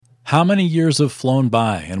How many years have flown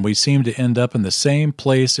by, and we seem to end up in the same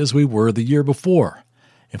place as we were the year before?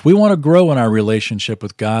 If we want to grow in our relationship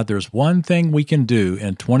with God, there's one thing we can do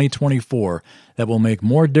in 2024 that will make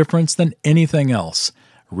more difference than anything else.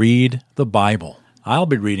 Read the Bible. I'll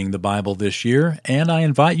be reading the Bible this year, and I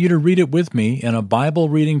invite you to read it with me in a Bible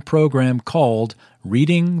reading program called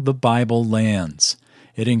Reading the Bible Lands.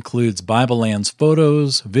 It includes Bible Lands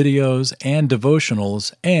photos, videos, and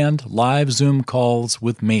devotionals, and live Zoom calls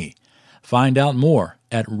with me. Find out more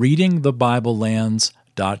at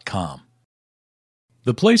readingthebiblelands.com.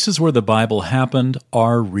 The places where the Bible happened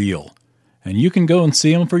are real, and you can go and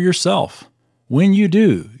see them for yourself. When you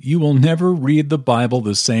do, you will never read the Bible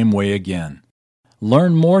the same way again.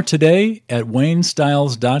 Learn more today at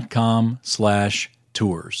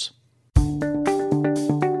waynestyles.com/tours.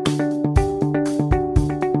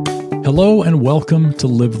 Hello and welcome to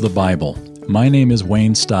Live the Bible. My name is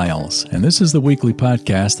Wayne Stiles, and this is the weekly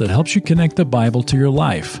podcast that helps you connect the Bible to your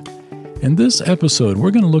life. In this episode, we're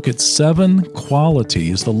going to look at 7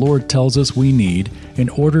 qualities the Lord tells us we need in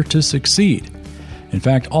order to succeed. In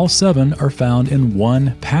fact, all 7 are found in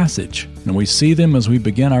one passage, and we see them as we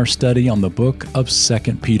begin our study on the book of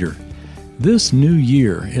 2 Peter. This new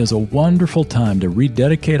year is a wonderful time to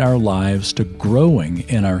rededicate our lives to growing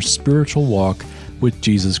in our spiritual walk with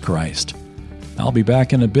Jesus Christ. I'll be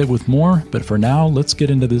back in a bit with more, but for now, let's get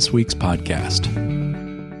into this week's podcast.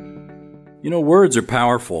 You know, words are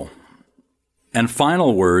powerful, and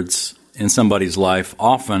final words in somebody's life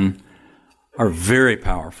often are very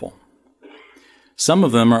powerful. Some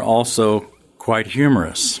of them are also quite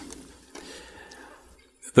humorous.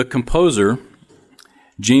 The composer,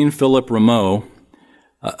 Jean-Philippe Rameau,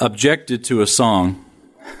 objected to a song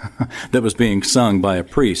that was being sung by a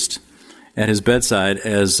priest at his bedside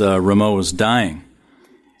as Rameau was dying.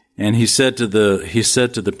 And he said to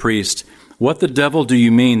the priest, "What the devil do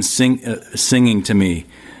you mean singing to me?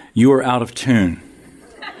 You are out of tune."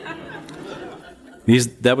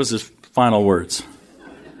 That was his final words.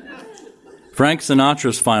 Frank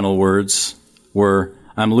Sinatra's final words were,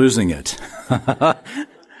 "I'm losing it."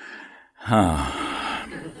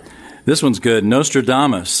 This one's good.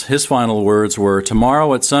 Nostradamus, his final words were,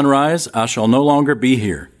 "Tomorrow at sunrise, I shall no longer be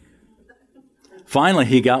here." Finally,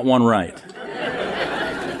 he got one right.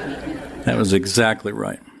 That was exactly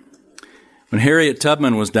right. When Harriet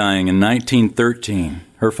Tubman was dying in 1913,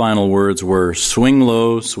 her final words were, "Swing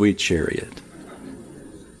low, sweet chariot."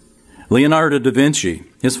 Leonardo da Vinci,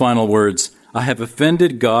 his final words, "I have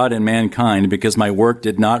offended God and mankind because my work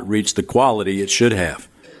did not reach the quality it should have."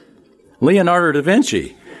 Leonardo da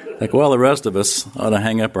Vinci. Like, well, the rest of us ought to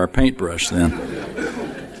hang up our paintbrush then.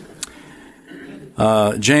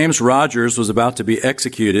 James Rogers was about to be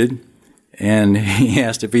executed, and he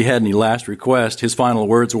asked if he had any last request. His final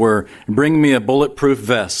words were, "Bring me a bulletproof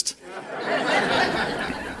vest."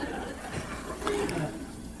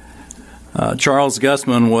 Charles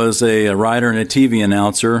Gussman was a writer and a TV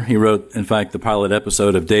announcer. He wrote, in fact, the pilot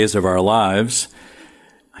episode of Days of Our Lives.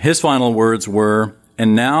 His final words were,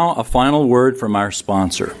 "And now a final word from our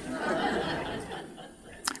sponsor."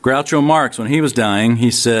 Groucho Marx, when he was dying,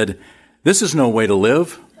 he said, "This is no way to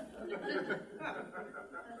live."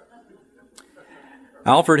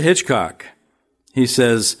 Alfred Hitchcock, he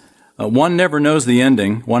says, "One never knows the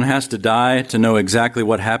ending. One has to die to know exactly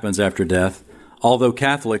what happens after death, although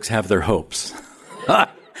Catholics have their hopes."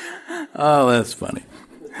 Oh, that's funny.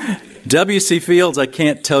 W.C. Fields, I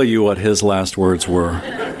can't tell you what his last words were.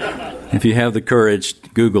 If you have the courage,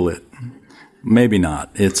 Google it. Maybe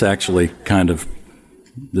not. It's actually kind of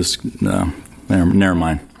this. No, never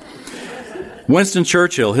mind. Winston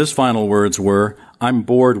Churchill, his final words were, "I'm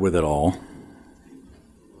bored with it all."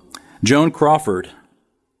 Joan Crawford,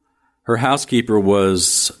 her housekeeper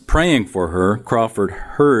was praying for her. Crawford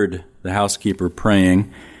heard the housekeeper praying,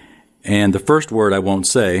 and the first word I won't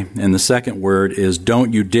say, and the second word is,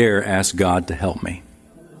 "Don't you dare ask God to help me."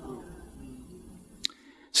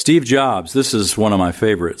 Steve Jobs, this is one of my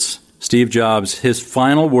favorites. Steve Jobs, his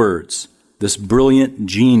final words, this brilliant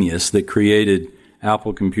genius that created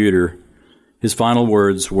Apple Computer, his final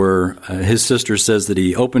words were, his sister says that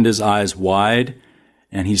he opened his eyes wide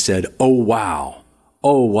and he said, "Oh, wow,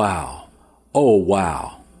 oh, wow, oh,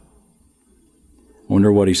 wow."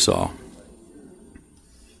 Wonder what he saw.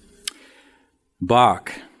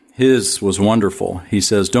 Bach, his was wonderful. He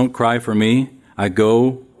says, "Don't cry for me. I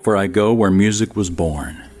go where music was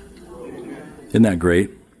born." Isn't that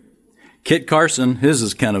great? Kit Carson, his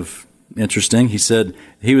is kind of interesting. He said,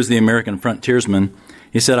 he was the American frontiersman.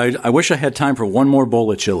 He said, I wish I had time for one more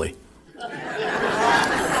bowl of chili.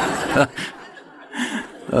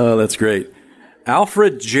 Oh, that's great.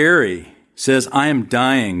 Alfred Jarry says, I am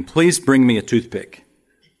dying. Please bring me a toothpick.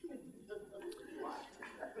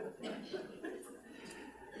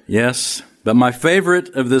 Yes, but my favorite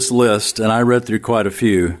of this list, and I read through quite a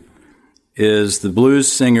few, is the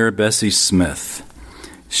blues singer Bessie Smith.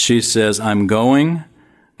 She says, I'm going,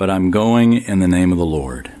 but I'm going in the name of the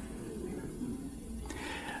Lord.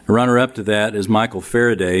 A runner-up to that is Michael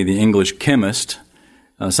Faraday, the English chemist.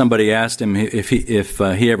 Somebody asked him if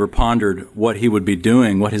he ever pondered what he would be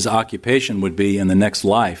doing, what his occupation would be in the next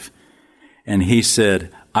life. And he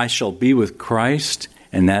said, I shall be with Christ,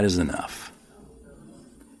 and that is enough.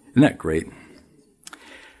 Isn't that great?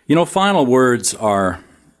 You know, final words are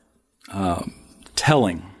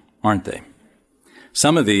telling, aren't they?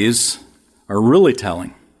 Some of these are really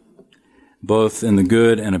telling, both in the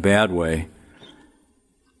good and a bad way.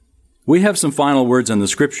 We have some final words in the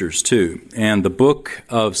Scriptures, too, and the book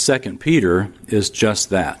of 2 Peter is just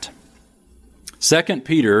that. 2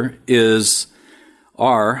 Peter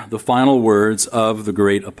are the final words of the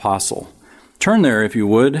great apostle. Turn there, if you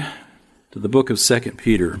would, to the book of 2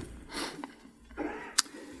 Peter.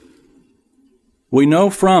 We know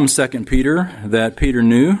from 2 Peter that Peter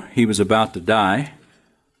knew he was about to die.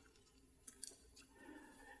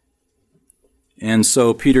 And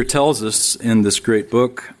so Peter tells us in this great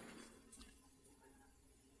book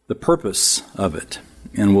the purpose of it,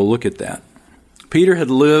 and we'll look at that. Peter had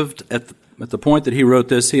lived, at the point that he wrote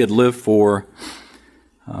this, he had lived for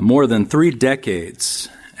more than 3 decades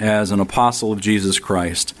as an apostle of Jesus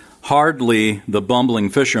Christ. Hardly the bumbling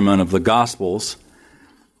fisherman of the Gospels.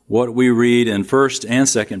 What we read in 1 and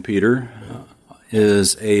 2 Peter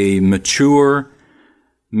is a mature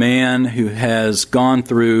man who has gone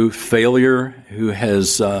through failure, who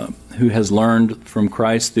has learned from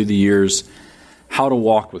Christ through the years how to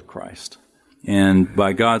walk with Christ. And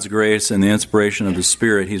by God's grace and the inspiration of the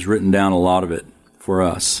Spirit, he's written down a lot of it for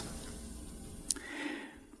us.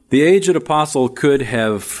 The aged apostle could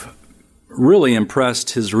have really impressed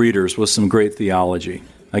his readers with some great theology.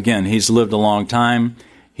 Again, he's lived a long time.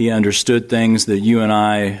 He understood things that you and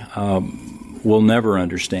I will never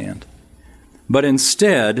understand. But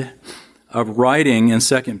instead of writing in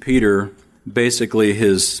 2 Peter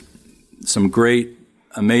basically some great,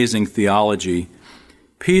 amazing theology,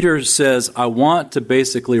 Peter says, I want to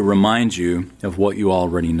basically remind you of what you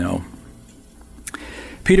already know.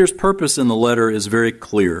 Peter's purpose in the letter is very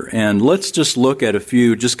clear, and let's just look at a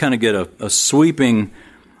few, just kind of get a sweeping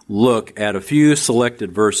look at a few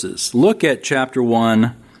selected verses. Look at chapter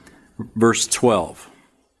 1, verse 12.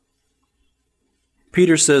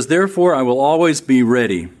 Peter says, Therefore I will always be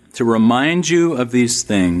ready to remind you of these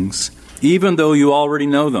things, even though you already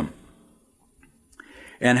know them,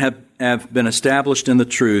 and have been established in the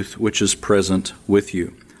truth which is present with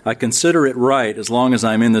you. I consider it right, as long as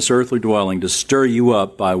I'm in this earthly dwelling, to stir you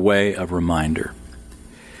up by way of reminder.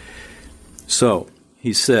 So,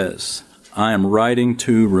 he says, I am writing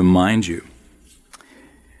to remind you.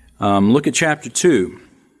 Look at chapter 2,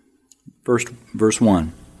 verse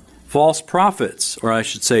 1. False prophets, or I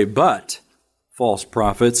should say, but false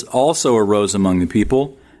prophets also arose among the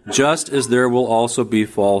people, just as there will also be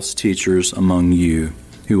false teachers among you,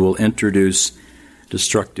 who will introduce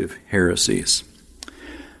destructive heresies.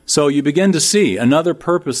 So you begin to see another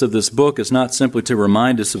purpose of this book is not simply to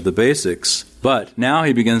remind us of the basics, but now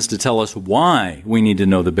he begins to tell us why we need to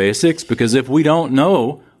know the basics, because if we don't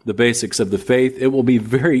know the basics of the faith, it will be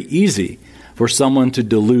very easy for someone to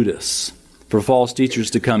delude us, for false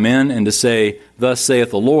teachers to come in and to say, Thus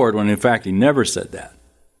saith the Lord, when in fact he never said that.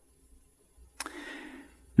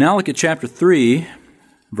 Now look at chapter 3,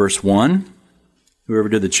 verse 1. Whoever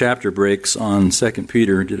did the chapter breaks on 2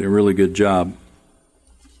 Peter did a really good job.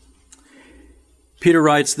 Peter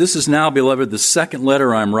writes, This is now, beloved, the second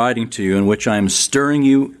letter I am writing to you, in which I am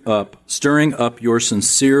stirring up your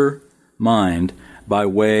sincere mind by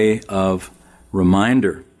way of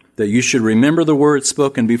reminder, that you should remember the words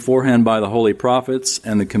spoken beforehand by the holy prophets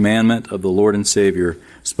and the commandment of the Lord and Savior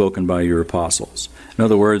spoken by your apostles. In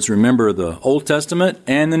other words, remember the Old Testament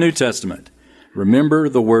and the New Testament. Remember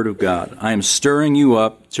the Word of God. I am stirring you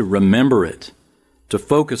up to remember it, to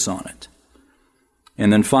focus on it.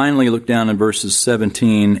 And then finally, look down in verses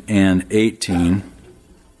 17 and 18.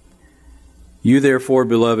 You therefore,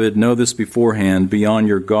 beloved, know this beforehand, be on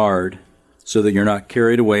your guard, so that you're not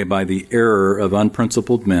carried away by the error of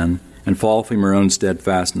unprincipled men and fall from your own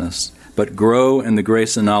steadfastness, but grow in the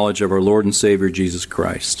grace and knowledge of our Lord and Savior Jesus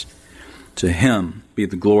Christ. To him be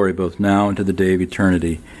the glory both now and to the day of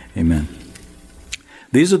eternity. Amen.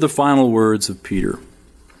 These are the final words of Peter.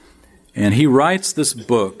 And he writes this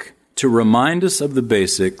book to remind us of the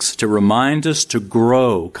basics, to remind us to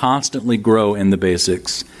grow, constantly grow in the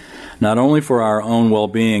basics, not only for our own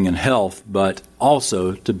well-being and health, but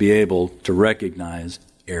also to be able to recognize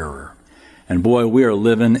error. And boy, we are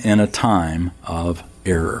living in a time of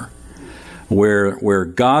error, where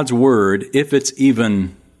God's Word, if it's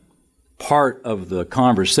even part of the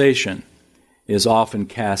conversation, is often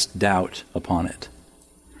cast doubt upon it.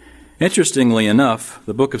 Interestingly enough,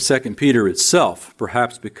 the book of 2 Peter itself,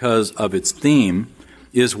 perhaps because of its theme,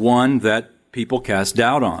 is one that people cast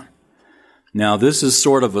doubt on. Now, this is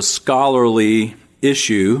sort of a scholarly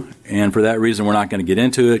issue, and for that reason we're not going to get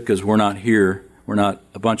into it because we're not here. We're not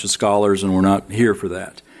a bunch of scholars, and we're not here for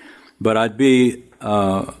that. But I'd be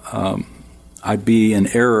in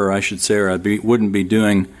error, I should say, or wouldn't be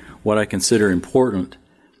doing what I consider important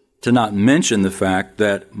to not mention the fact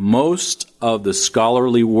that most of the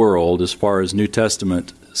scholarly world, as far as New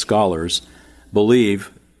Testament scholars,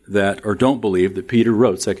 believe that, or don't believe, that Peter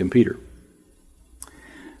wrote 2 Peter.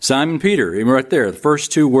 Simon Peter, even right there, the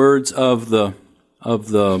first two words of the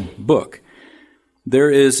book.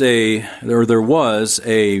 There was a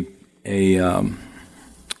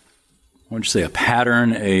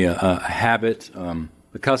pattern, a habit,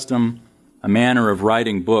 a custom, a manner of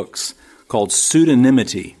writing books called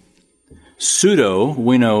pseudonymity. Pseudo,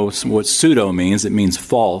 we know what pseudo means. It means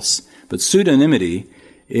false. But pseudonymity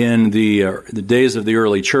in the days of the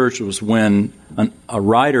early church was when a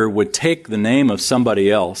writer would take the name of somebody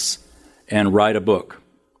else and write a book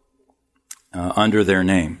under their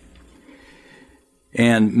name.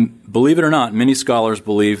 And believe it or not, many scholars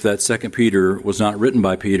believe that 2 Peter was not written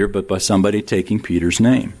by Peter, but by somebody taking Peter's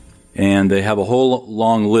name. And they have a whole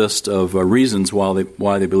long list of reasons why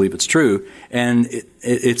they believe it's true. And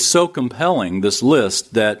it's so compelling, this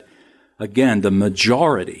list, that, again, the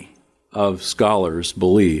majority of scholars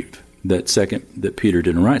believe that Peter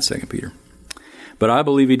didn't write 2 Peter. But I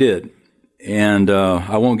believe he did. And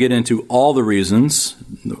I won't get into all the reasons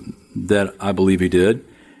that I believe he did,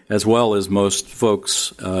 as well as most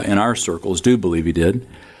folks in our circles do believe he did.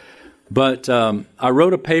 But I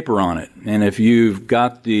wrote a paper on it, and if you've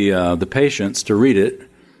got the patience to read it,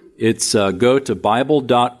 it's go to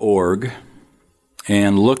Bible.org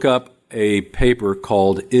and look up a paper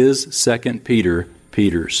called Is 2 Peter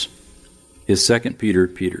Peter's? Is 2 Peter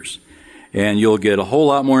Peter's? And you'll get a whole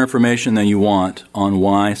lot more information than you want on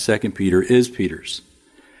why 2 Peter is Peter's.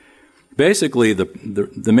 Basically,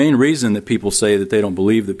 the main reason that people say that they don't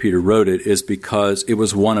believe that Peter wrote it is because it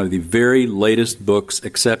was one of the very latest books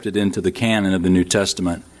accepted into the canon of the New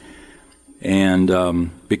Testament.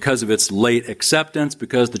 And because of its late acceptance,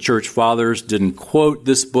 because the church fathers didn't quote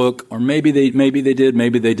this book, or maybe they did,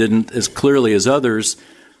 maybe they didn't as clearly as others,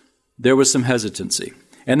 there was some hesitancy.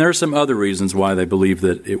 And there are some other reasons why they believe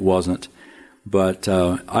that it wasn't. But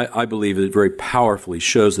I believe it very powerfully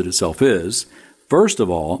shows that itself is. First of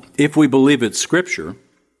all, if we believe it's Scripture,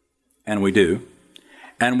 and we do,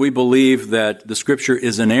 and we believe that the Scripture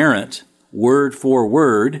is inerrant, word for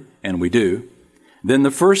word, and we do, then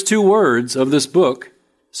the first two words of this book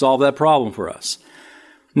solve that problem for us.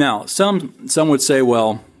 Now, some would say,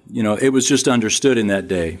 well, it was just understood in that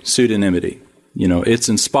day, pseudonymity. It's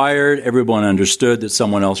inspired, everyone understood that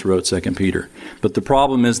someone else wrote 2 Peter. But the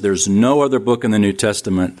problem is there's no other book in the New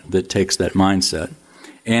Testament that takes that mindset.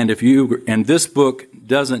 And this book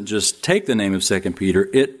doesn't just take the name of 2 Peter;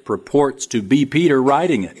 it purports to be Peter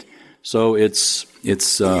writing it. So it's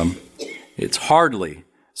hardly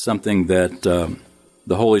something that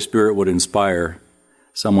the Holy Spirit would inspire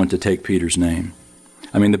someone to take Peter's name.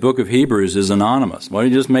 I mean, the book of Hebrews is anonymous. Why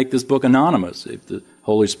don't you just make this book anonymous if the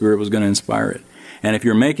Holy Spirit was going to inspire it? And if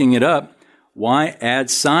you're making it up, why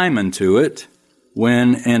add Simon to it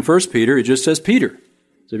when in 1 Peter it just says Peter?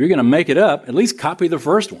 So if you're going to make it up, at least copy the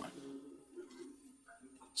first one.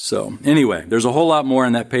 So anyway, there's a whole lot more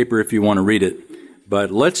in that paper if you want to read it.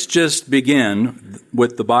 But let's just begin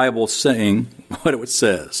with the Bible saying what it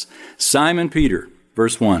says. Simon Peter,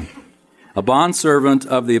 verse 1, a bondservant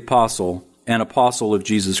of the apostle and apostle of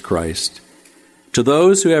Jesus Christ, to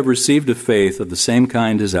those who have received a faith of the same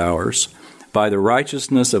kind as ours, by the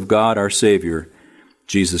righteousness of God our Savior,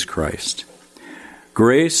 Jesus Christ.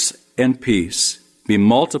 Grace and peace be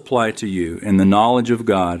multiplied to you in the knowledge of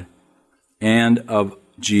God and of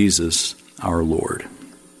Jesus our Lord.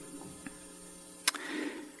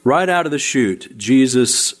 Right out of the chute,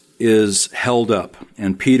 Jesus is held up,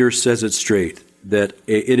 and Peter says it straight, that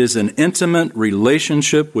it is an intimate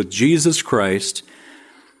relationship with Jesus Christ,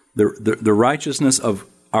 the righteousness of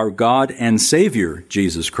our God and Savior,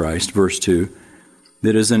 Jesus Christ, verse 2,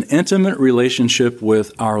 that is an intimate relationship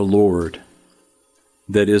with our Lord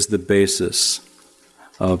that is the basis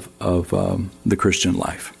of the Christian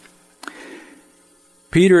life.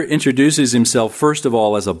 Peter introduces himself first of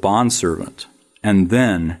all as a bondservant and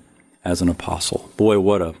then as an apostle. Boy,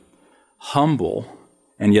 what a humble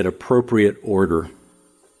and yet appropriate order.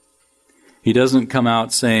 He doesn't come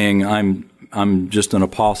out saying, I'm just an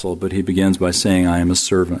apostle, but he begins by saying, I am a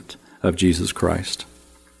servant of Jesus Christ.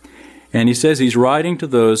 And he says he's writing to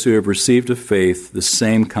those who have received a faith the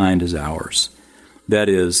same kind as ours. That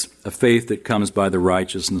is, a faith that comes by the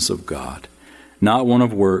righteousness of God. Not one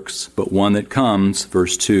of works, but one that comes,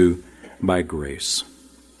 verse 2, by grace.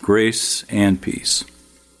 Grace and peace.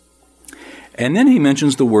 And then he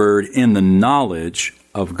mentions the word in the knowledge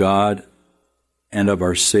of God and of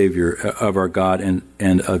our Savior, of our God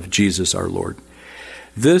and of Jesus our Lord.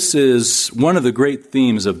 This is one of the great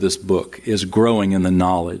themes of this book, is growing in the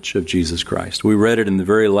knowledge of Jesus Christ. We read it in the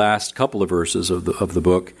very last couple of verses of the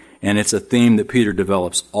book, and it's a theme that Peter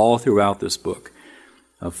develops all throughout this book,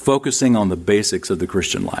 of focusing on the basics of the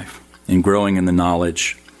Christian life and growing in the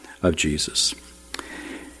knowledge of Jesus.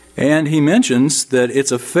 And he mentions that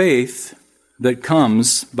it's a faith that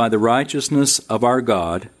comes by the righteousness of our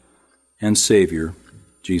God and Savior,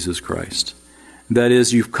 Jesus Christ. That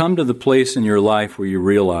is, you've come to the place in your life where you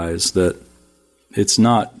realize that it's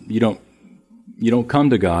not, you don't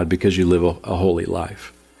come to God because you live a holy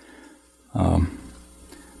life.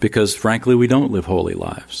 Because frankly, we don't live holy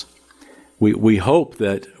lives. We hope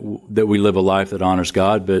that we live a life that honors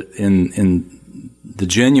God, but in the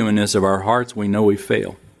genuineness of our hearts, we know we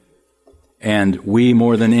fail. And we,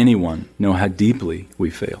 more than anyone, know how deeply we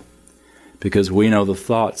fail. Because we know the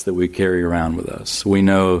thoughts that we carry around with us. We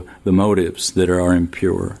know the motives that are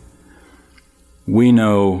impure. We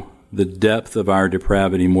know the depth of our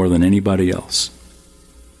depravity more than anybody else.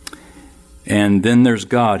 And then there's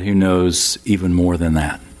God who knows even more than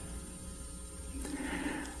that.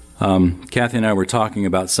 Kathy and I were talking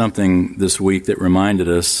about something this week that reminded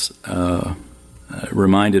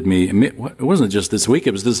me, it wasn't just this week,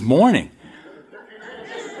 it was this morning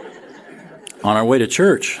on our way to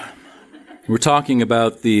church. We're talking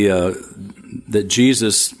about that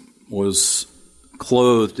Jesus was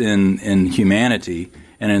clothed in humanity,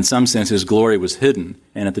 and in some sense his glory was hidden,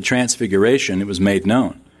 and at the transfiguration it was made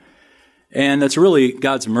known. And that's really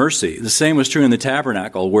God's mercy. The same was true in the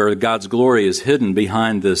tabernacle, where God's glory is hidden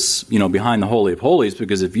behind this, behind the Holy of Holies,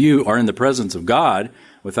 because if you are in the presence of God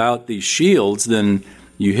without these shields, then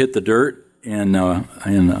you hit the dirt in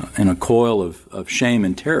a coil of shame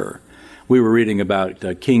and terror. We were reading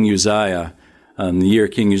about King Uzziah. The year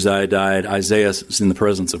King Uzziah died, Isaiah is in the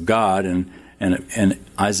presence of God, and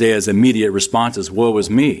Isaiah's immediate response is, "Woe is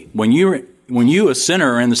me." When you, a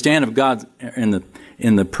sinner, are in the stand of God,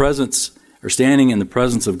 in the presence, or standing in the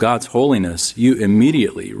presence of God's holiness, you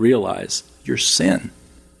immediately realize your sin.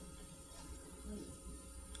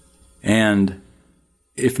 And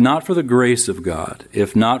if not for the grace of God,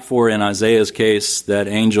 if not for, in Isaiah's case, that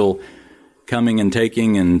angel coming and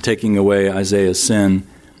taking away Isaiah's sin,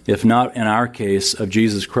 if not in our case of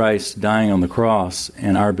Jesus Christ dying on the cross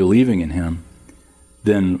and our believing in him,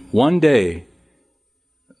 then one day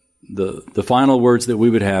the final words that we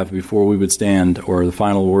would have before we would stand, or the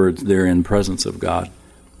final words there in presence of God,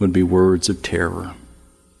 would be words of terror,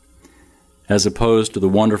 as opposed to the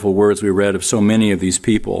wonderful words we read of so many of these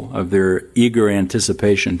people, of their eager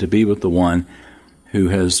anticipation to be with the one who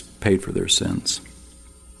has paid for their sins.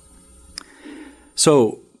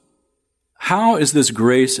 So, how is this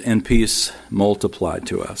grace and peace multiplied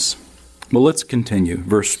to us? Well, let's continue.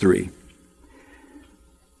 Verse 3.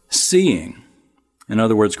 Seeing, in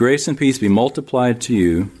other words, grace and peace be multiplied to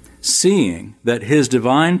you, seeing that his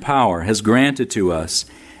divine power has granted to us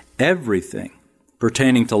everything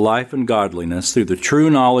pertaining to life and godliness through the true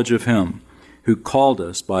knowledge of him who called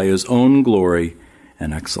us by his own glory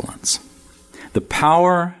and excellence. The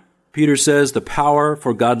power, Peter says, the power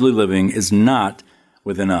for godly living is not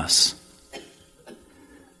within us.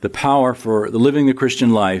 The power for living the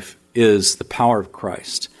Christian life is the power of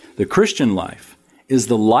Christ. The Christian life is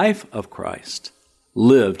the life of Christ,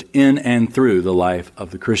 lived in and through the life of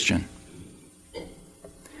the Christian.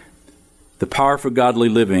 The power for godly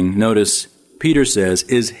living, notice Peter says,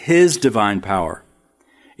 is his divine power.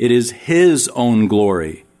 It is his own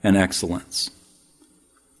glory and excellence.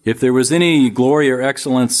 If there was any glory or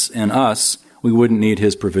excellence in us, we wouldn't need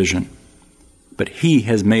his provision. But he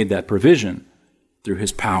has made that provision through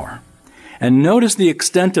his power. And notice the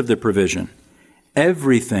extent of the provision.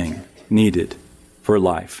 Everything needed for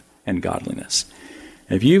life and godliness.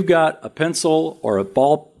 If you've got a pencil or a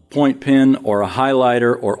ballpoint pen or a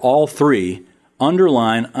highlighter or all three,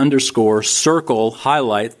 underline, underscore, circle,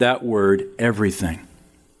 highlight that word, everything.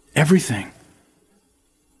 Everything.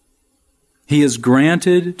 He has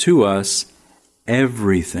granted to us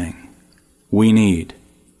everything we need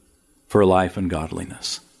for life and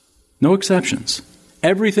godliness. No exceptions.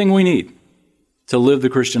 Everything we need to live the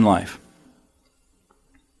Christian life.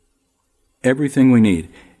 Everything we need.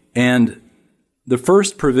 And the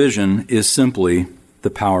first provision is simply the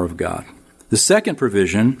power of God. The second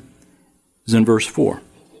provision is in verse 4.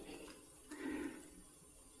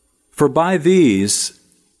 For by these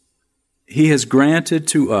he has granted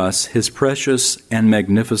to us his precious and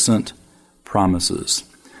magnificent promises,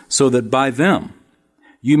 so that by them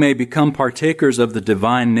you may become partakers of the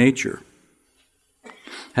divine nature,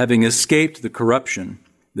 having escaped the corruption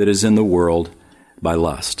that is in the world by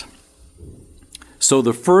lust. So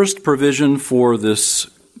the first provision for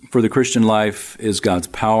the Christian life is God's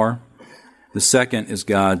power. The second is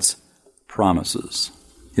God's promises,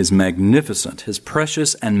 his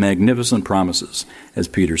precious and magnificent promises, as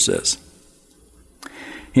Peter says.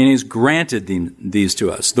 And he's granted these to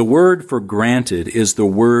us. The word for granted is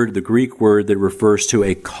the Greek word that refers to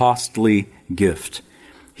a costly gift.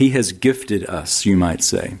 He has gifted us, you might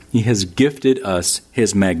say. He has gifted us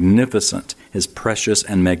his precious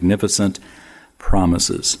and magnificent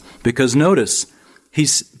promises. Because notice,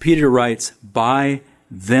 Peter writes, by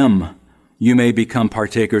them you may become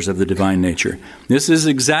partakers of the divine nature. This is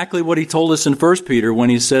exactly what he told us in 1 Peter when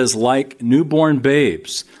he says, like newborn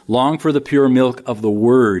babes, long for the pure milk of the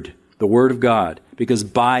Word of God, because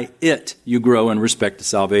by it you grow in respect to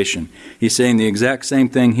salvation. He's saying the exact same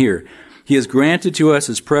thing here. He has granted to us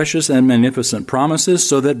his precious and magnificent promises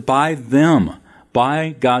so that by them,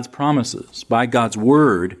 by God's promises, by God's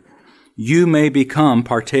Word, you may become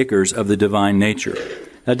partakers of the divine nature.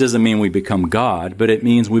 That doesn't mean we become God, but it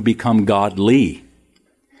means we become godly.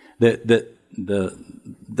 That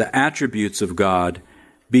the attributes of God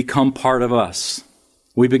become part of us.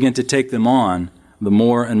 We begin to take them on the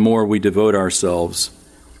more and more we devote ourselves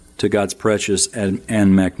to God's precious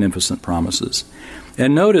and magnificent promises.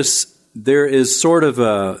 And notice there is sort of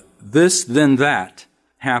a this then that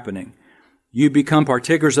happening. You become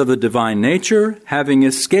partakers of the divine nature, having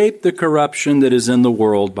escaped the corruption that is in the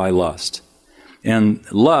world by lust. And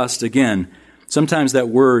lust, again, sometimes that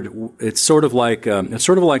word, it's sort of like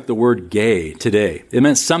the word gay today. It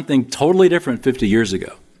meant something totally different 50 years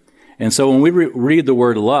ago. And so when we read the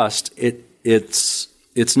word lust, it's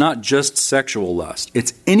not just sexual lust.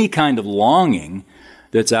 It's any kind of longing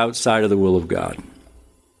that's outside of the will of God.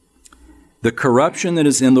 The corruption that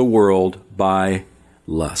is in the world by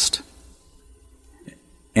lust.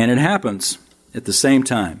 And it happens at the same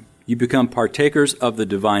time. You become partakers of the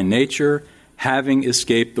divine nature, having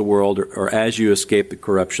escaped the world, or as you escape the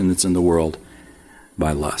corruption that's in the world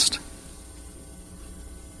by lust.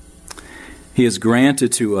 He has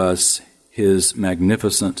granted to us his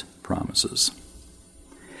magnificent promises.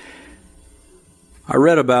 I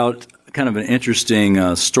read about kind of an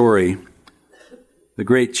interesting story. The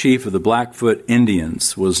great chief of the Blackfoot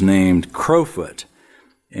Indians was named Crowfoot,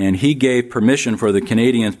 and he gave permission for the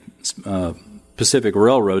Canadian Pacific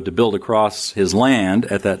Railroad to build across his land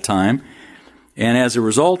at that time. And as a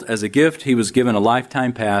result, as a gift, he was given a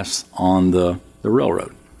lifetime pass on the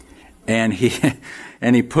railroad. And he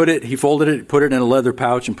folded it, put it in a leather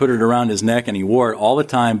pouch, and put it around his neck, and he wore it all the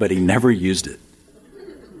time, but he never used it.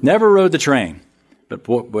 Never rode the train,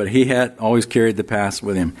 but he had always carried the pass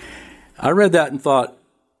with him. I read that and thought,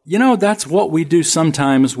 that's what we do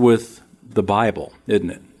sometimes with the Bible, isn't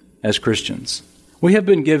it, as Christians? We have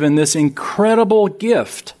been given this incredible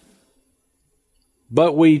gift,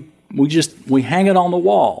 but we hang it on the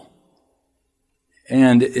wall.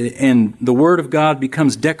 And the Word of God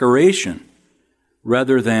becomes decoration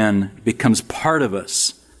rather than becomes part of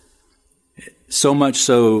us. So much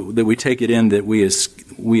so that we take it in that we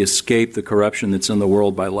escape the corruption that's in the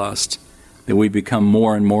world by lust, that we become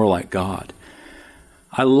more and more like God.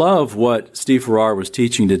 I love what Steve Farrar was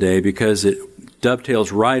teaching today because it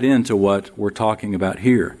dovetails right into what we're talking about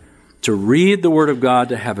here. To read the Word of God,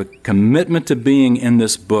 to have a commitment to being in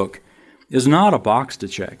this book, is not a box to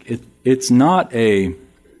check. It's not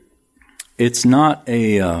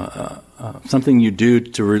something you do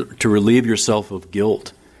to relieve yourself of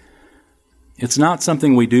guilt. It's not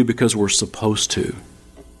something we do because we're supposed to.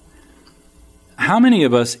 How many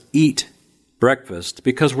of us eat breakfast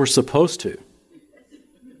because we're supposed to?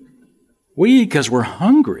 We eat because we're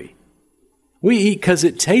hungry. We eat because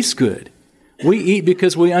it tastes good. We eat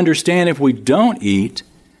because we understand if we don't eat,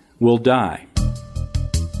 we'll die.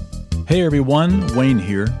 Hey everyone, Wayne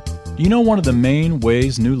here. Do you know one of the main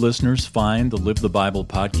ways new listeners find the Live the Bible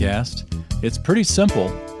podcast? It's pretty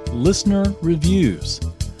simple. Listener reviews.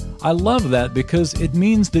 I love that because it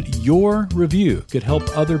means that your review could help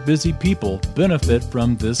other busy people benefit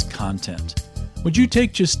from this content. Would you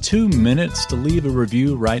take just 2 minutes to leave a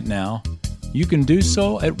review right now? You can do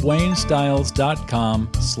so at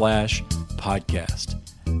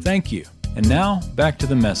waynestyles.com/podcast. Thank you. And now, back to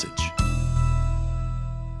the message.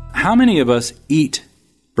 How many of us eat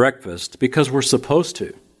breakfast because we're supposed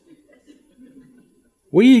to?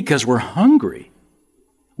 We eat because we're hungry.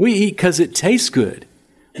 We eat because it tastes good.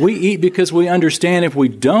 We eat because we understand if we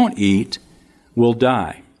don't eat, we'll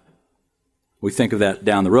die. We think of that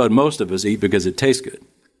down the road. Most of us eat because it tastes good.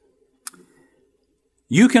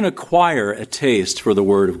 You can acquire a taste for the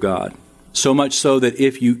Word of God, so much so that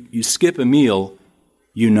if you skip a meal,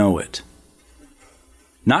 you know it.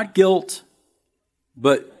 Not guilt,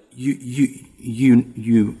 but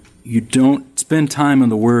you don't spend time on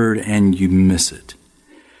the Word and you miss it.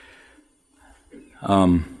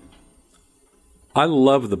 I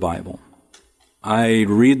love the Bible. I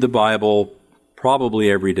read the Bible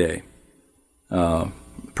probably every day.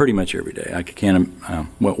 Pretty much every day. I can't,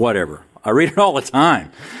 whatever. I read it all the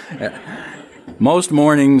time. Most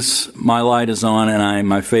mornings, my light is on and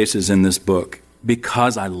my face is in this book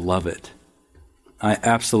because I love it. I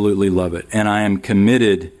absolutely love it. And I am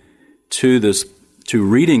committed to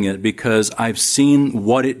reading it because I've seen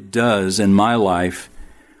what it does in my life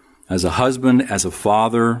as a husband, as a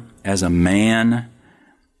father, as a man,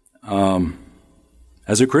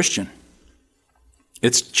 as a Christian.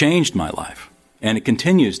 It's changed my life, and it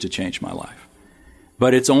continues to change my life.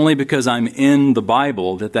 But it's only because I'm in the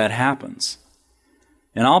Bible that happens.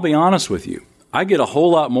 And I'll be honest with you, I get a whole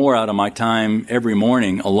lot more out of my time every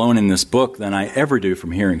morning alone in this book than I ever do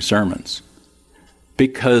from hearing sermons,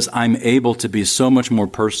 because I'm able to be so much more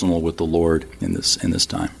personal with the Lord in this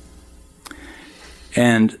time.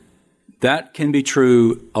 And that can be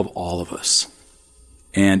true of all of us.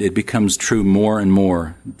 And it becomes true more and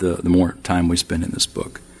more the more time we spend in this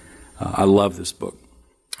book. I love this book.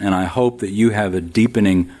 And I hope that you have a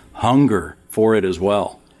deepening hunger for it as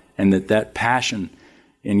well. And that passion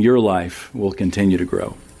in your life will continue to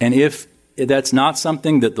grow. And if that's not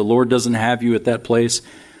something that the Lord doesn't have you at that place,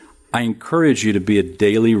 I encourage you to be a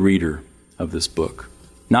daily reader of this book.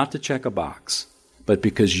 Not to check a box, but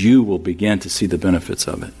because you will begin to see the benefits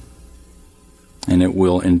of it. And it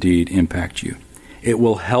will indeed impact you. It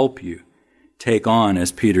will help you take on,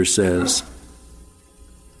 as Peter says,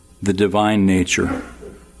 the divine nature.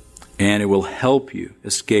 And it will help you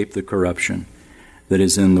escape the corruption that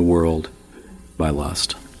is in the world by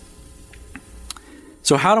lust.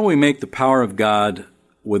 So how do we make the power of God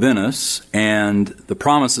within us and the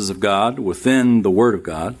promises of God within the Word of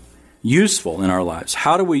God useful in our lives?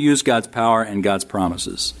 How do we use God's power and God's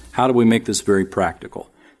promises? How do we make this very practical?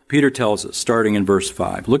 Peter tells us, starting in verse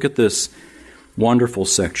 5. Look at this wonderful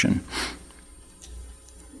section.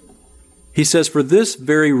 He says, "For this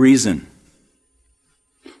very reason,"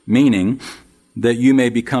 meaning that you may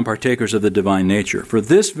become partakers of the divine nature. "For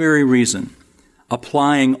this very reason,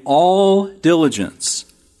 applying all diligence,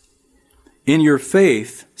 in your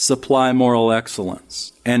faith supply moral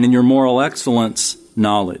excellence, and in your moral excellence,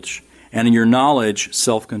 knowledge, and in your knowledge,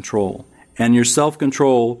 self-control, and in your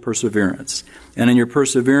self-control, perseverance, and in your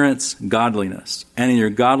perseverance, godliness, and in your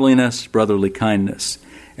godliness, brotherly kindness,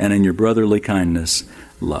 and in your brotherly kindness,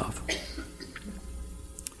 love."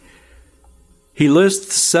 He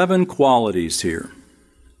lists 7 qualities here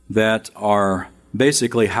that are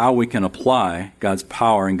basically how we can apply God's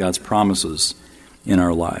power and God's promises in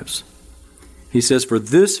our lives. He says, "For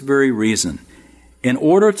this very reason, in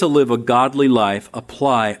order to live a godly life,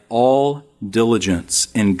 apply all diligence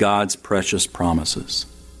in God's precious promises."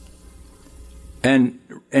 And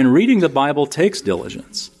reading the Bible takes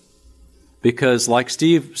diligence. Because like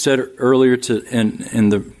Steve said earlier in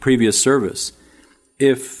the previous service,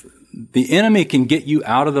 if the enemy can get you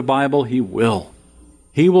out of the Bible, he will.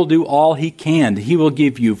 He will do all he can. He will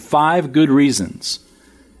give you 5 good reasons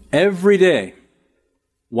every day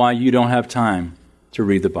why you don't have time to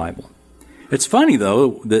read the Bible. It's funny,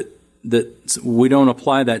 though, that we don't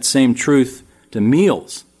apply that same truth to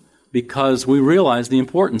meals because we realize the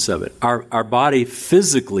importance of it. Our body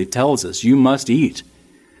physically tells us, you must eat.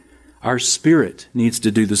 Our spirit needs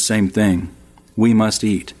to do the same thing. We must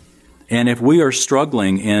eat. And if we are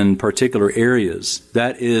struggling in particular areas,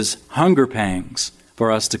 that is hunger pangs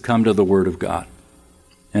for us to come to the Word of God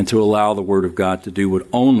and to allow the Word of God to do what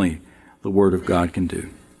only the Word of God can do.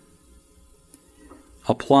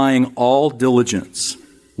 Applying all diligence.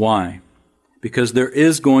 Why? Because there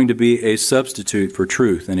is going to be a substitute for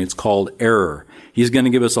truth, and it's called error. He's going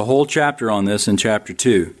to give us a whole chapter on this in chapter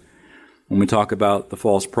 2 when we talk about the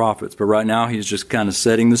false prophets. But right now he's just kind of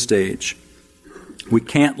setting the stage. We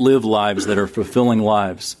can't live lives that are fulfilling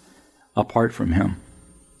lives apart from Him,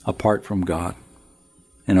 apart from God.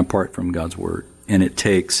 and apart from God's Word. And it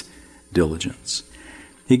takes diligence.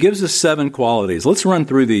 He gives us 7 qualities. Let's run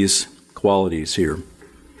through these qualities here.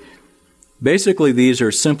 Basically, these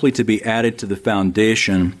are simply to be added to the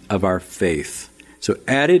foundation of our faith. So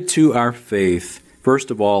added to our faith,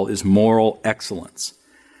 first of all, is moral excellence.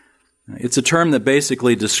 It's a term that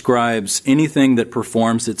basically describes anything that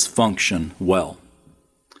performs its function well.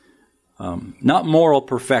 Not moral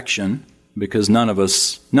perfection, because none of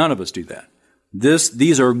us do that.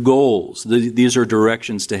 These are goals. These are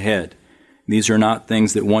directions to head. These are not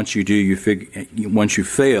things that once you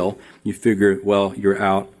fail, you figure, well, you're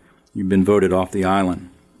out. You've been voted off the island.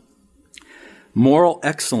 Moral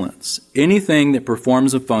excellence. Anything that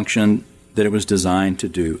performs a function that it was designed to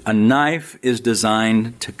do. A knife is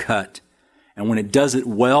designed to cut. And when it does it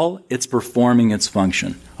well, it's performing its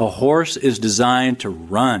function. A horse is designed to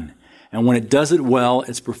run. And when it does it well,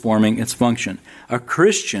 it's performing its function. A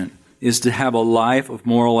Christian is to have a life of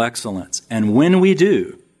moral excellence. And when we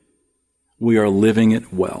do, we are living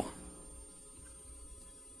it well.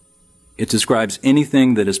 It describes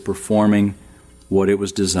anything that is performing what it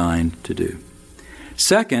was designed to do.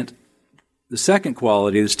 Second, the second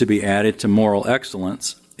quality that's to be added to moral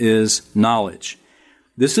excellence is knowledge.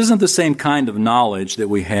 This isn't the same kind of knowledge that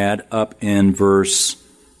we had up in verse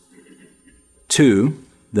 2,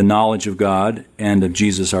 the knowledge of God and of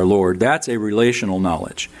Jesus our Lord. That's a relational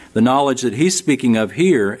knowledge. The knowledge that he's speaking of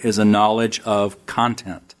here is a knowledge of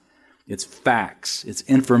content. It's facts, it's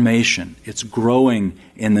information, it's growing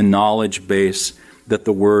in the knowledge base that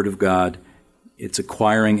the Word of God, it's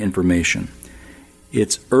acquiring information.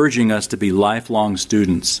 It's urging us to be lifelong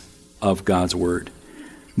students of God's Word.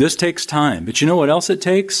 This takes time, but you know what else it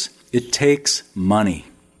takes? It takes money.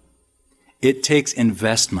 It takes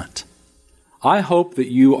investment. I hope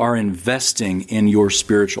that you are investing in your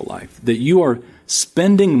spiritual life, that you are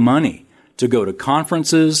spending money to go to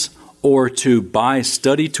conferences or to buy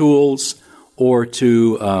study tools or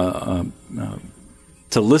to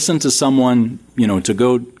listen to someone, to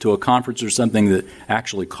go to a conference or something that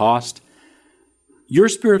actually cost. Your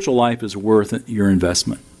spiritual life is worth your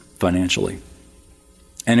investment financially.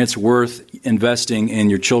 And it's worth investing in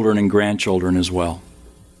your children and grandchildren as well.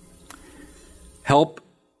 Help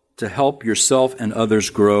yourself and others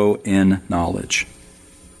grow in knowledge.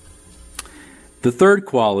 The third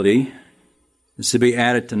quality is to be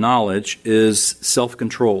added to knowledge is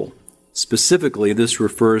self-control. Specifically, this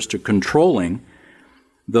refers to controlling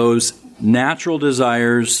those natural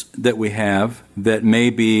desires that we have that may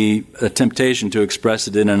be a temptation to express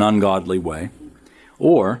it in an ungodly way,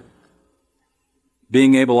 or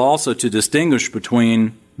being able also to distinguish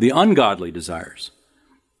between the ungodly desires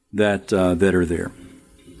that are there,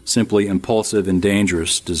 simply impulsive and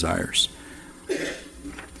dangerous desires.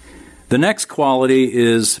 The next quality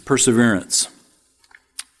is perseverance.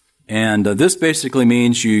 And this basically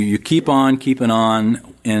means you keep on keeping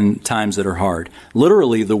on in times that are hard.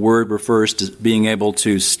 Literally, the word refers to being able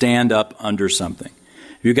to stand up under something.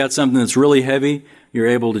 If you've got something that's really heavy, you're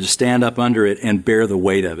able to just stand up under it and bear the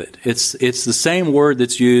weight of it. It's the same word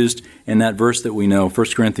that's used in that verse that we know,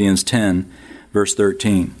 1 Corinthians 10, verse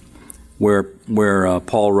 13, where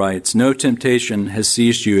Paul writes, "No temptation has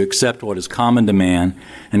seized you except what is common to man,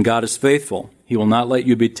 and God is faithful. He will not let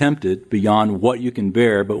you be tempted beyond what you can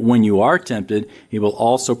bear, but when you are tempted, He will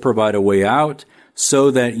also provide a way out so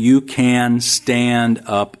that you can stand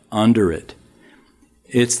up under it."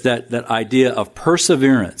 It's that idea of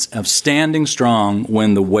perseverance, of standing strong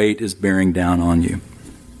when the weight is bearing down on you.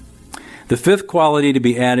 The fifth quality to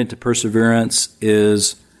be added to perseverance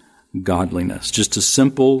is godliness. Just a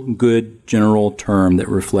simple, good, general term that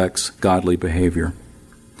reflects godly behavior.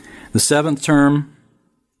 The seventh term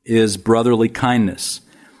is brotherly kindness.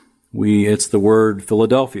 It's the word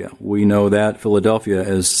Philadelphia. We know that Philadelphia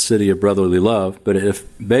as city of brotherly love, but it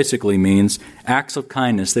basically means acts of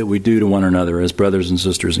kindness that we do to one another as brothers and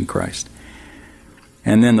sisters in Christ.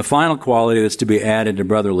 And then the final quality that's to be added to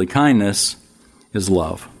brotherly kindness is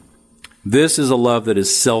love. This is a love that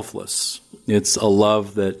is selfless. It's a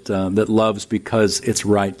love that loves because it's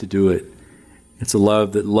right to do it. It's a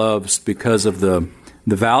love that loves because of the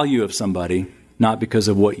value of somebody, not because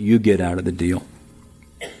of what you get out of the deal.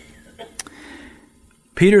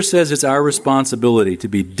 Peter says it's our responsibility to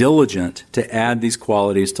be diligent to add these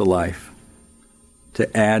qualities to life,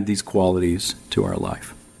 to add these qualities to our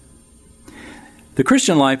life. The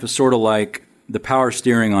Christian life is sort of like the power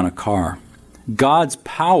steering on a car. God's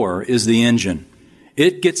power is the engine.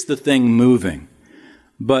 It gets the thing moving.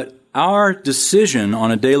 But our decision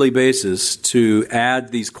on a daily basis to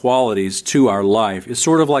add these qualities to our life is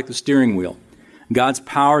sort of like the steering wheel. God's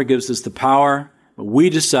power gives us the power, But we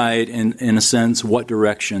decide, in a sense, what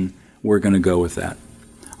direction we're going to go with that.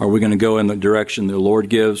 Are we going to go in the direction the Lord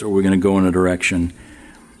gives, or are we going to go in a direction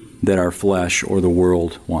that our flesh or the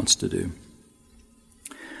world wants to do?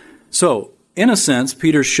 So, in a sense,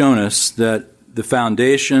 Peter's shown us that the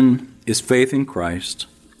foundation is faith in Christ.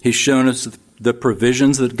 He's shown us the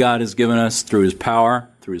provisions that God has given us through His power,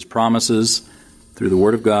 through His promises, through the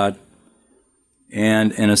Word of God.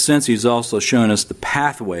 And in a sense, He's also shown us the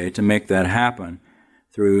pathway to make that happen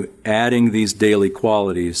through adding these daily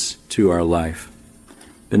qualities to our life.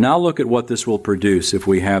 But now look at what this will produce if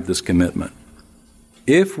we have this commitment.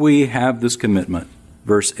 If we have this commitment,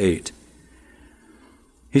 verse 8,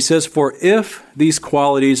 he says, "For if these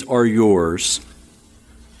qualities are yours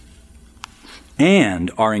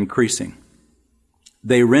and are increasing,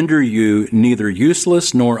 they render you neither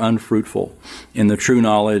useless nor unfruitful in the true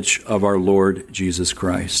knowledge of our Lord Jesus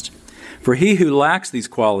Christ. For he who lacks these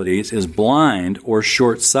qualities is blind or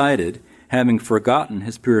short-sighted, having forgotten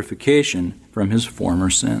his purification from his former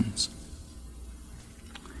sins."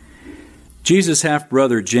 Jesus'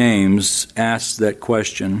 half-brother James asks that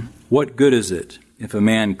question, what good is it if a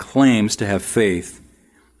man claims to have faith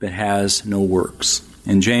but has no works?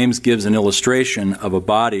 And James gives an illustration of a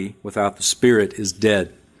body without the Spirit is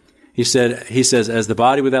dead. He says, as the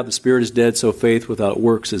body without the Spirit is dead, so faith without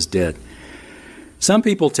works is dead. Some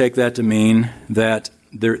people take that to mean that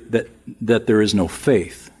there is no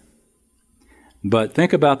faith. But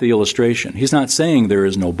think about the illustration. He's not saying there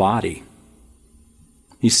is no body.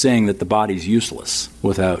 He's saying that the body's useless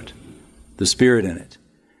without the Spirit in it.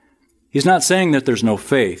 He's not saying that there's no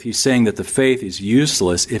faith. He's saying that the faith is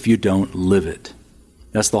useless if you don't live it.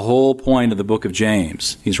 That's the whole point of the book of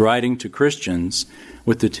James. He's writing to Christians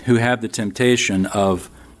who have the temptation of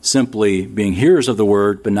simply being hearers of the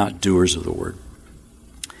word but not doers of the word.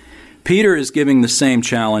 Peter is giving the same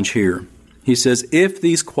challenge here. He says, if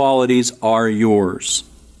these qualities are yours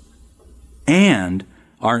and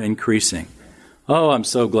are increasing. Oh, I'm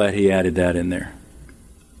so glad he added that in there.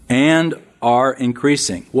 And are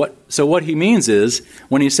increasing. So what he means is,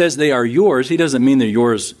 when he says they are yours, he doesn't mean they're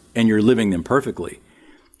yours and you're living them perfectly.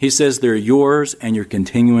 He says they're yours and you're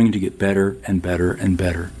continuing to get better and better and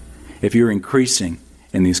better if you're increasing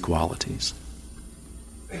in these qualities.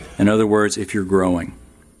 In other words, if you're growing.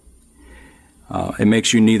 It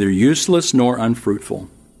makes you neither useless nor unfruitful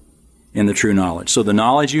in the true knowledge. So the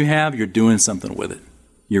knowledge you have, you're doing something with it.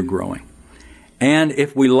 You're growing. And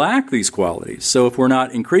if we lack these qualities, so if we're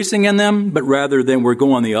not increasing in them, but rather then we're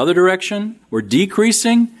going the other direction, we're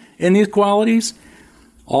decreasing in these qualities,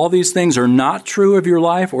 all these things are not true of your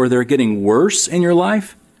life or they're getting worse in your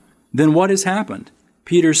life, then what has happened?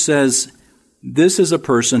 Peter says, this is a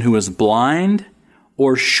person who is blind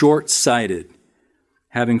or short-sighted,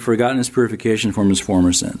 having forgotten his purification from his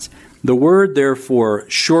former sins. The word, therefore,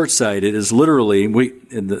 short-sighted is literally,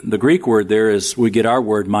 the Greek word there is, we get our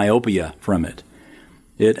word myopia from it.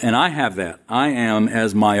 And I have that. I am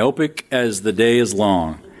as myopic as the day is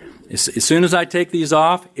long. As soon as I take these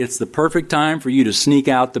off, it's the perfect time for you to sneak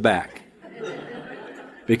out the back.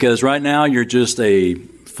 Because right now you're just a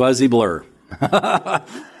fuzzy blur. And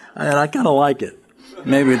I kind of like it.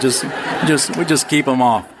 Maybe we just keep them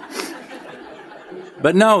off.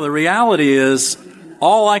 But no, the reality is,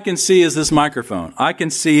 all I can see is this microphone. I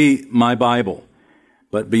can see my Bible.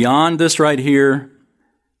 But beyond this right here,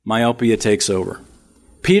 myopia takes over.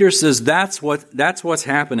 Peter says that's what's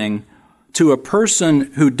happening to a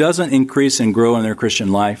person who doesn't increase and grow in their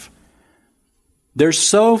Christian life. They're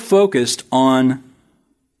so focused on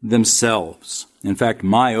themselves. In fact,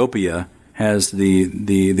 myopia has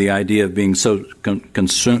the idea of being so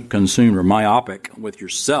consumed or myopic with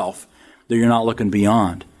yourself that you're not looking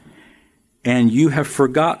beyond. And we have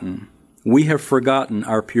forgotten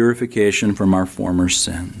our purification from our former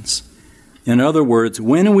sins. In other words,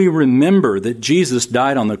 when we remember that Jesus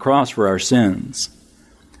died on the cross for our sins,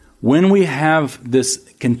 when we have this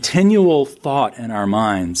continual thought in our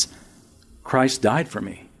minds, Christ died for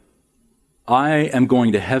me. I am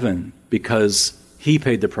going to heaven because He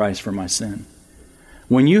paid the price for my sin.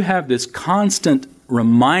 When you have this constant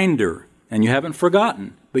reminder, and you haven't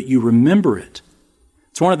forgotten, but you remember it,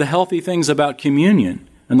 it's one of the healthy things about communion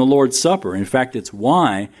and the Lord's Supper. In fact, it's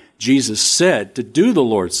why Jesus said to do the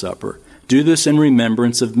Lord's Supper. Do this in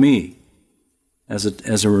remembrance of me,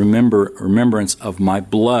 as a remembrance of my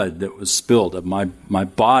blood that was spilled, of my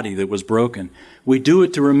body that was broken. We do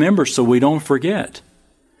it to remember so we don't forget.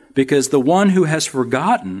 Because the one who has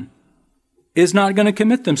forgotten is not going to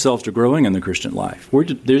commit themselves to growing in the Christian life.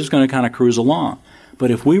 They're just going to kind of cruise along.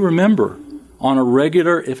 But if we remember on a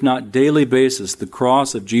regular, if not daily basis, the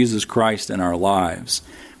cross of Jesus Christ in our lives,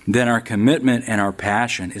 then our commitment and our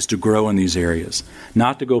passion is to grow in these areas,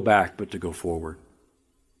 not to go back, but to go forward.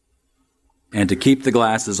 And to keep the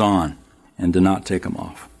glasses on and to not take them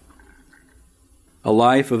off. A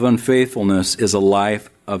life of unfaithfulness is a life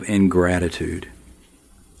of ingratitude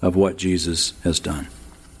of what Jesus has done.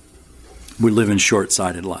 We live in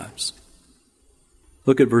short-sighted lives.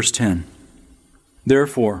 Look at verse 10.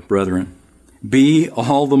 Therefore, brethren, be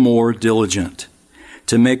all the more diligent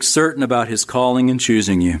to make certain about his calling and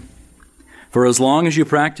choosing you. For as long as you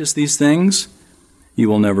practice these things, you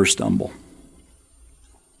will never stumble.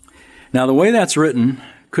 Now, the way that's written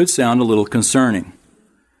could sound a little concerning.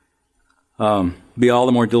 Be all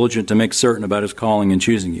the more diligent to make certain about his calling and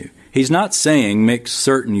choosing you. He's not saying make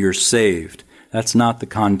certain you're saved. That's not the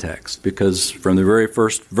context, because from the very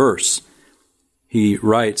first verse, he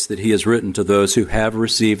writes that he has written to those who have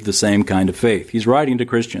received the same kind of faith. He's writing to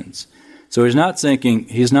Christians. So he's not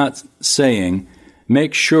saying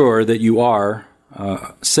make sure that you are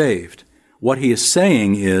saved. What he is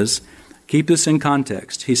saying is, keep this in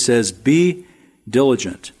context. He says, be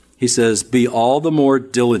diligent. He says, be all the more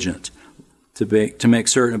diligent to make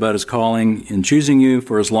certain about his calling in choosing you,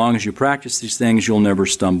 for as long as you practice these things, you'll never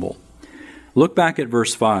stumble. Look back at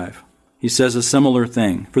verse 5. He says a similar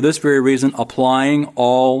thing. For this very reason, applying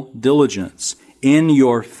all diligence in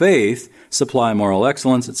your faith, supply moral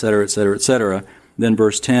excellence, etc., etc., etc. Then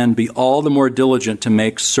verse 10, be all the more diligent to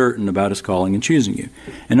make certain about his calling and choosing you.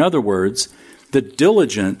 In other words, the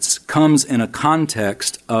diligence comes in a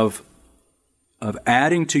context of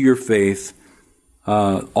adding to your faith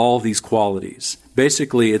all these qualities.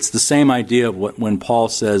 Basically, it's the same idea of when Paul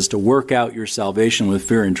says to work out your salvation with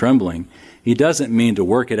fear and trembling. He doesn't mean to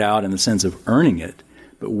work it out in the sense of earning it,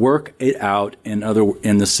 but work it out in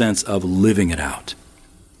the sense of living it out.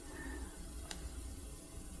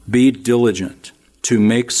 Be diligent to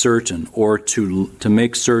make certain, or to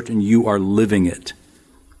make certain you are living it.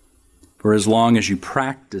 For as long as you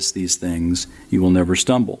practice these things, you will never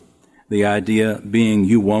stumble. The idea being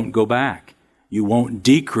you won't go back. You won't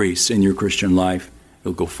decrease in your Christian life.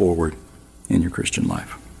 You'll go forward in your Christian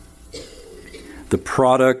life. The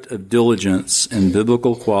product of diligence and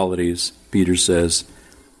biblical qualities, Peter says,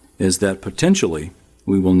 is that potentially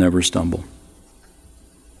we will never stumble.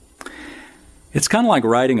 It's kind of like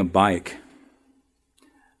riding a bike.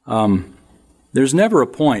 There's never a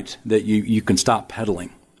point that you can stop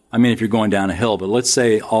pedaling. I mean, if you're going down a hill, but let's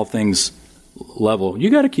say all things level, you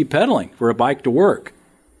got to keep pedaling for a bike to work.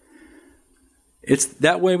 It's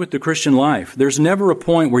that way with the Christian life. There's never a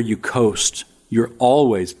point where you coast. You're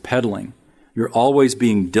always pedaling. You're always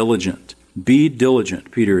being diligent. Be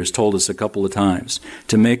diligent, Peter has told us a couple of times,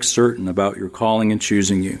 to make certain about your calling and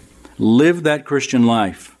choosing you. Live that Christian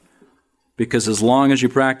life, because as long as you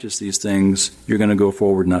practice these things, you're going to go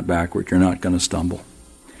forward, not backward. You're not going to stumble.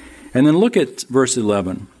 And then look at verse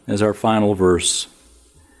 11 as our final verse.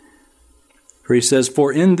 For he says,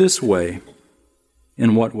 for in this way,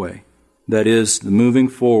 in what way? That is, the moving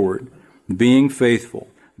forward, being faithful,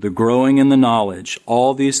 the growing in the knowledge,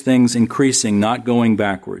 all these things increasing, not going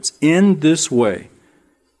backwards. In this way,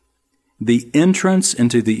 the entrance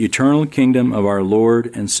into the eternal kingdom of our Lord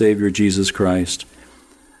and Savior Jesus Christ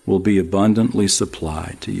will be abundantly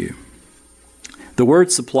supplied to you. The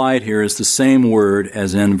word supplied here is the same word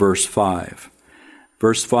as in verse 5.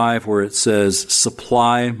 Verse 5 where it says,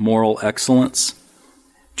 supply moral excellence.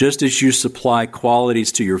 Just as you supply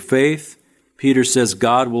qualities to your faith, Peter says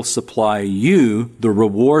God will supply you the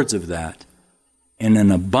rewards of that in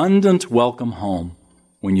an abundant welcome home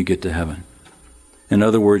when you get to heaven. In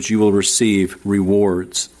other words, you will receive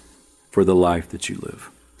rewards for the life that you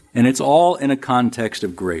live. And it's all in a context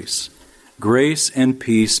of grace. Grace and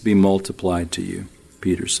peace be multiplied to you,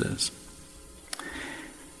 Peter says.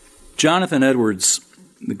 Jonathan Edwards,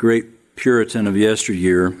 the great Puritan of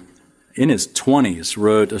yesteryear, in his 20s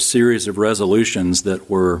wrote a series of resolutions that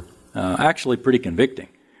were actually pretty convicting.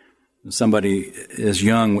 Somebody as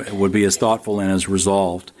young would be as thoughtful and as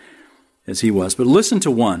resolved as he was. But listen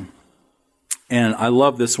to one. And I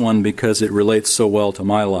love this one because it relates so well to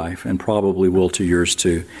my life and probably will to yours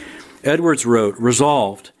too. Edwards wrote,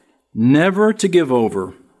 resolved never to give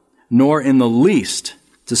over, nor in the least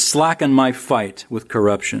to slacken my fight with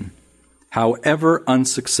corruption, however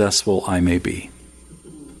unsuccessful I may be.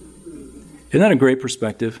 Isn't that a great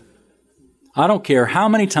perspective? I don't care how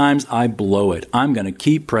many times I blow it. I'm going to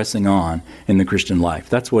keep pressing on in the Christian life.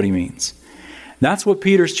 That's what he means. That's what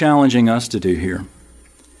Peter's challenging us to do here.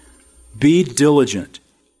 Be diligent.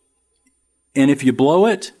 And if you blow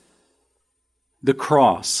it, the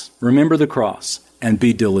cross, remember the cross, and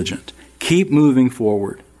be diligent. Keep moving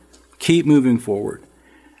forward. Keep moving forward.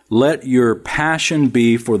 Let your passion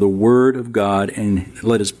be for the Word of God, and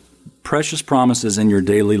let His precious promises in your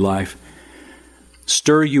daily life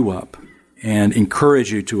stir you up and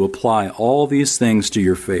encourage you to apply all these things to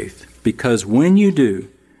your faith. Because when you do,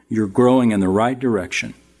 you're growing in the right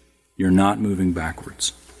direction. You're not moving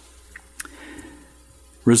backwards.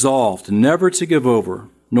 Resolved never to give over,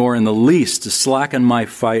 nor in the least to slacken my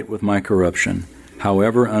fight with my corruption,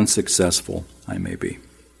 however unsuccessful I may be.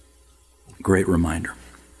 Great reminder.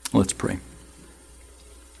 Let's pray.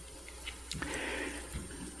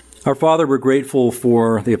 Our Father, we're grateful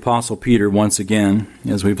for the Apostle Peter once again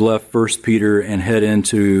as we've left 1 Peter and head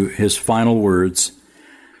into his final words.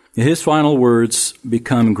 His final words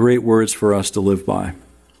become great words for us to live by.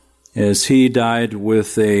 As he died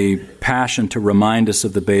with a passion to remind us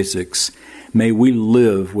of the basics, may we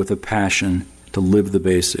live with a passion to live the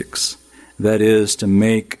basics. That is, to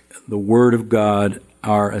make the Word of God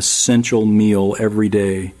our essential meal every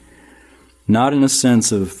day, not in a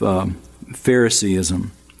sense of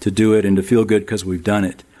Phariseeism, to do it and to feel good because we've done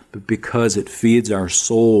it, but because it feeds our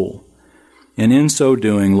soul. And in so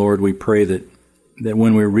doing, Lord, we pray that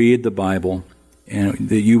when we read the Bible, and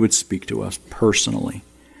that you would speak to us personally,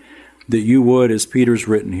 that you would, as Peter's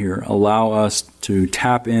written here, allow us to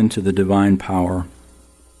tap into the divine power,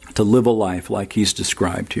 to live a life like he's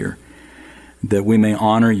described here, that we may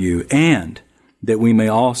honor you, and that we may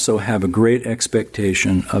also have a great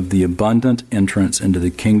expectation of the abundant entrance into the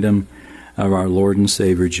kingdom of our Lord and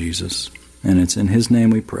Savior Jesus. And it's in his name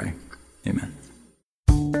we pray. Amen.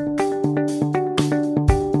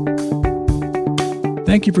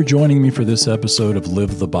 Thank you for joining me for this episode of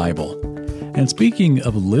Live the Bible. And speaking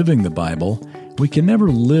of living the Bible, we can never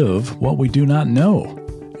live what we do not know,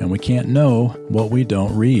 and we can't know what we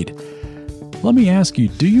don't read. Let me ask you,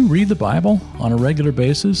 do you read the Bible on a regular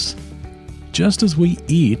basis? Just as we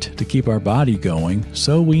eat to keep our body going,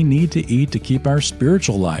 so we need to eat to keep our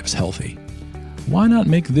spiritual lives healthy. Why not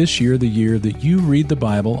make this year the year that you read the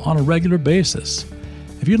Bible on a regular basis?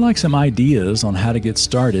 If you'd like some ideas on how to get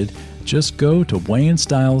started, just go to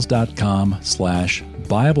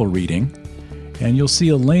waynestyles.com/Bible reading, and you'll see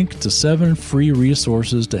a link to 7 free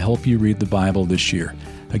resources to help you read the Bible this year.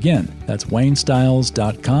 Again, that's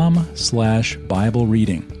waynestyles.com/Bible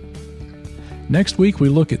reading. Next week, we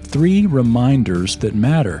look at 3 reminders that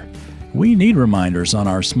matter. We need reminders on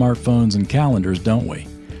our smartphones and calendars, don't we?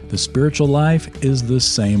 The spiritual life is the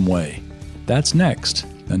same way. That's next.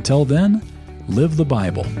 Until then, live the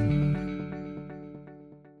Bible.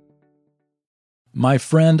 My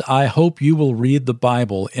friend, I hope you will read the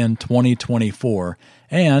Bible in 2024,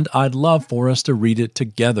 and I'd love for us to read it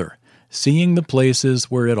together, seeing the places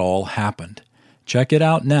where it all happened. Check it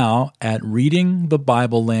out now at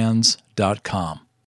readingthebiblelands.com.